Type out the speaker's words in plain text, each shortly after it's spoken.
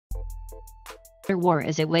war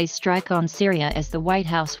as it weighs strike on Syria. As the White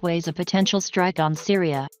House weighs a potential strike on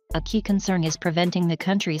Syria, a key concern is preventing the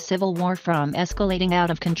country's civil war from escalating out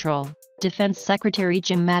of control, Defense Secretary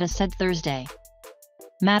Jim Mattis said Thursday.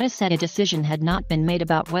 Mattis said a decision had not been made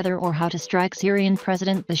about whether or how to strike Syrian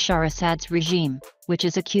President Bashar Assad's regime, which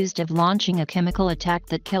is accused of launching a chemical attack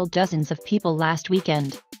that killed dozens of people last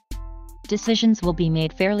weekend. Decisions will be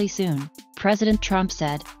made fairly soon, President Trump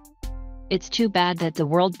said. It's too bad that the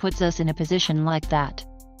world puts us in a position like that.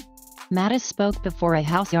 Mattis spoke before a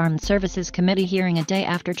House Armed Services Committee hearing a day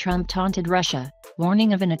after Trump taunted Russia,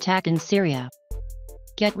 warning of an attack in Syria.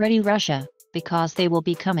 Get ready, Russia, because they will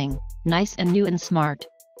be coming, nice and new and smart.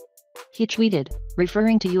 He tweeted,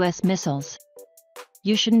 referring to U.S. missiles.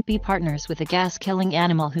 You shouldn't be partners with a gas-killing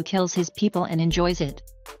animal who kills his people and enjoys it.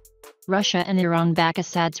 Russia and Iran back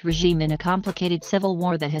Assad's regime in a complicated civil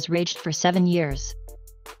war that has raged for 7 years.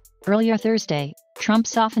 Earlier Thursday, Trump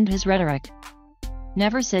softened his rhetoric.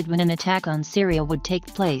 Never said when an attack on Syria would take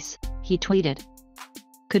place, he tweeted.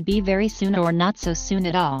 Could be very soon or not so soon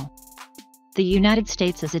at all. The United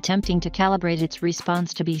States is attempting to calibrate its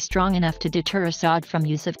response to be strong enough to deter Assad from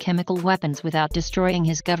use of chemical weapons without destroying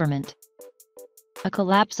his government. A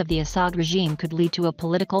collapse of the Assad regime could lead to a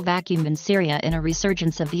political vacuum in Syria and a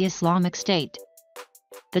resurgence of the Islamic State.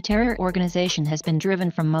 The terror organization has been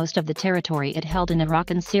driven from most of the territory it held in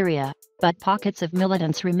Iraq and Syria, but pockets of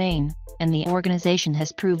militants remain, and the organization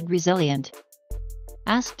has proved resilient.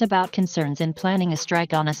 Asked about concerns in planning a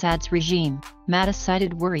strike on Assad's regime, Mattis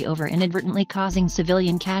cited worry over inadvertently causing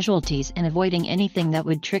civilian casualties and avoiding anything that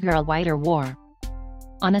would trigger a wider war.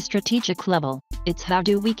 On a strategic level, it's how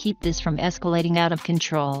do we keep this from escalating out of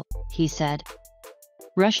control, he said.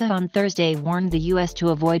 Russia on Thursday warned the U.S. to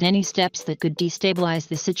avoid any steps that could destabilize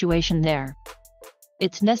the situation there.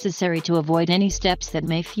 It's necessary to avoid any steps that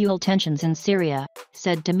may fuel tensions in Syria,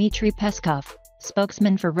 said Dmitry Peskov,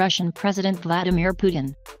 spokesman for Russian President Vladimir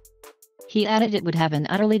Putin. He added it would have an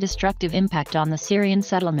utterly destructive impact on the Syrian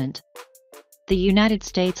settlement. The United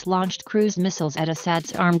States launched cruise missiles at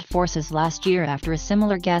Assad's armed forces last year after a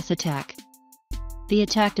similar gas attack. The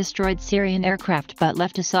attack destroyed Syrian aircraft but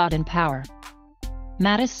left Assad in power.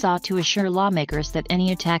 Mattis sought to assure lawmakers that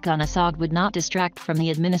any attack on Assad would not distract from the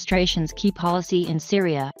administration's key policy in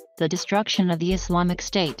Syria, the destruction of the Islamic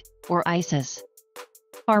State, or ISIS.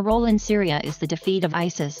 Our role in Syria is the defeat of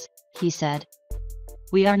ISIS, he said.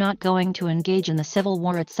 We are not going to engage in the civil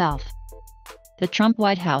war itself. The Trump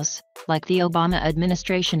White House, like the Obama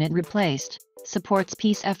administration it replaced, supports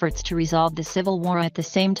peace efforts to resolve the civil war at the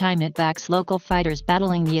same time it backs local fighters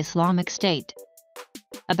battling the Islamic State.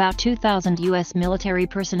 About 2,000 U.S. military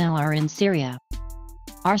personnel are in Syria.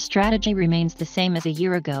 Our strategy remains the same as a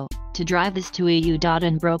year ago, to drive this to a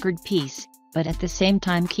brokered peace, but at the same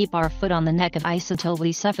time keep our foot on the neck of ISIS till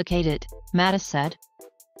we suffocate it, Mattis said.